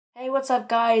what's up,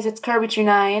 guys? It's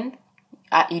Kirby29.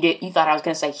 You thought I was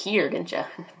gonna say here, didn't you?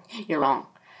 You're wrong.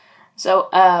 So,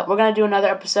 we're gonna do another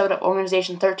episode of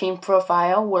Organization 13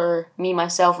 Profile, where me,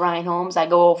 myself, Ryan Holmes, I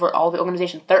go over all the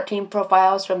Organization 13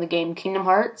 profiles from the game Kingdom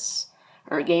Hearts,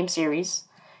 or game series,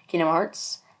 Kingdom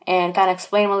Hearts, and kind of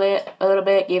explain them a little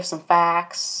bit, give some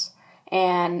facts,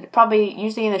 and probably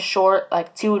usually in a short,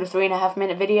 like 2 to 3.5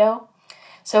 minute video.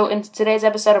 So in today's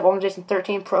episode of Organization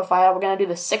 13 Profile, we're going to do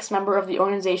the 6th member of the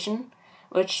organization,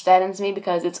 which saddens me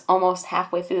because it's almost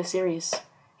halfway through the series,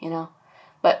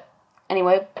 But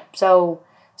anyway, so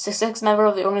 6th member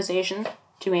of the organization,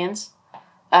 2 hands,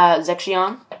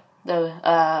 Zexion,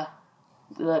 the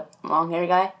long-haired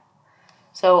guy.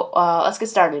 So let's get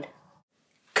started.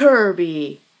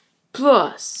 Kirby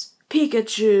plus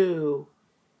Pikachu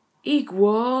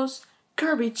equals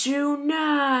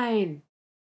Kirby29.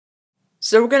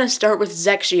 So we're going to start with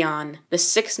Zexion, the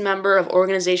 6th member of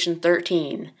Organization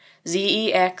 13,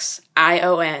 Zexion,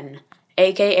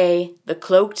 aka the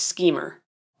Cloaked Schemer.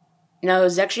 Now,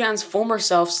 Zexion's former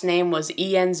self's name was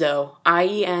Ienzo,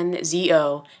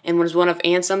 I-E-N-Z-O, and was one of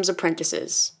Ansem's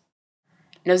apprentices.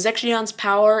 Now, Zexion's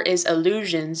power is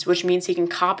illusions, which means he can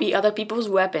copy other people's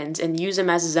weapons and use them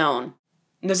as his own.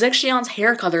 Now, Zexion's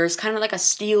hair color is kind of like a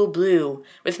steel blue,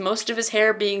 with most of his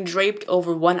hair being draped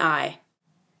over one eye.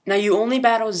 Now, you only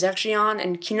battle Zexion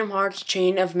in Kingdom Hearts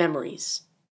Chain of Memories.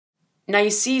 Now,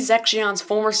 you see Zexion's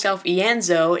former self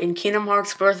Ienzo in Kingdom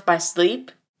Hearts Birth by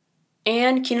Sleep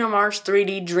and Kingdom Hearts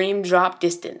 3D Dream Drop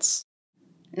Distance.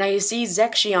 Now, you see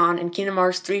Zexion in Kingdom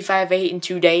Hearts 358 in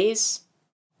 2 Days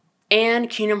and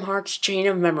Kingdom Hearts Chain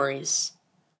of Memories.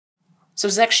 So,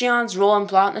 Zexion's role and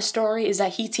plot in the story is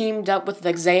that he teamed up with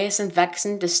XIII and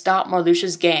Vexen to stop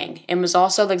Marluxia's gang and was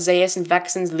also XIII and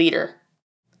Vexen's leader.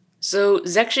 So,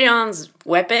 Zexion's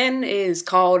weapon is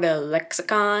called a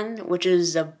lexicon, which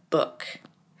is a book.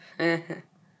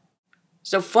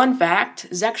 So, fun fact,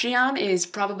 Zexion is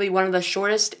probably one of the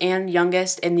shortest and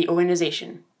youngest in the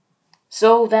organization.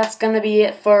 So, that's going to be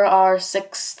it for our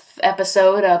 6th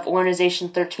episode of Organization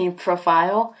 13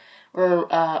 Profile, where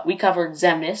we covered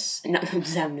Zexion.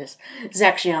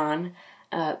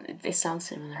 They sound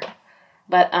similar.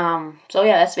 But, so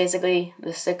yeah, that's basically the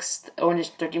 6th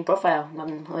Organization 13 Profile.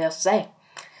 Nothing really else to say.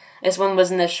 This one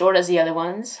wasn't as short as the other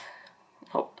ones.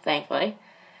 Thankfully.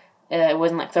 It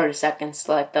wasn't like 30 seconds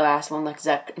like the last one, like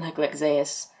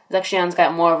Zeus. Zexion's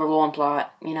got more of a role and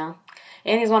plot, And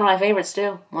he's one of my favorites,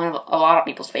 too. One of a lot of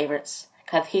people's favorites.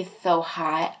 Because he's so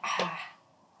hot.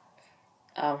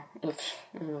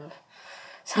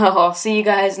 So, I'll see you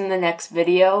guys in the next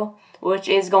video, which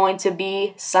is going to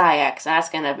be XIII. That's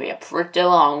going to be a pretty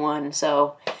long one,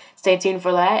 so stay tuned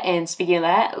for that. And speaking of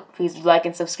that, please like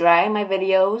and subscribe my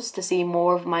videos to see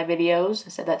more of my videos. I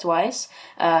said that twice.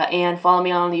 And follow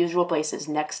me on the usual places.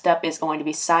 Next up is going to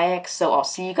be XIII, so I'll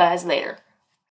see you guys later.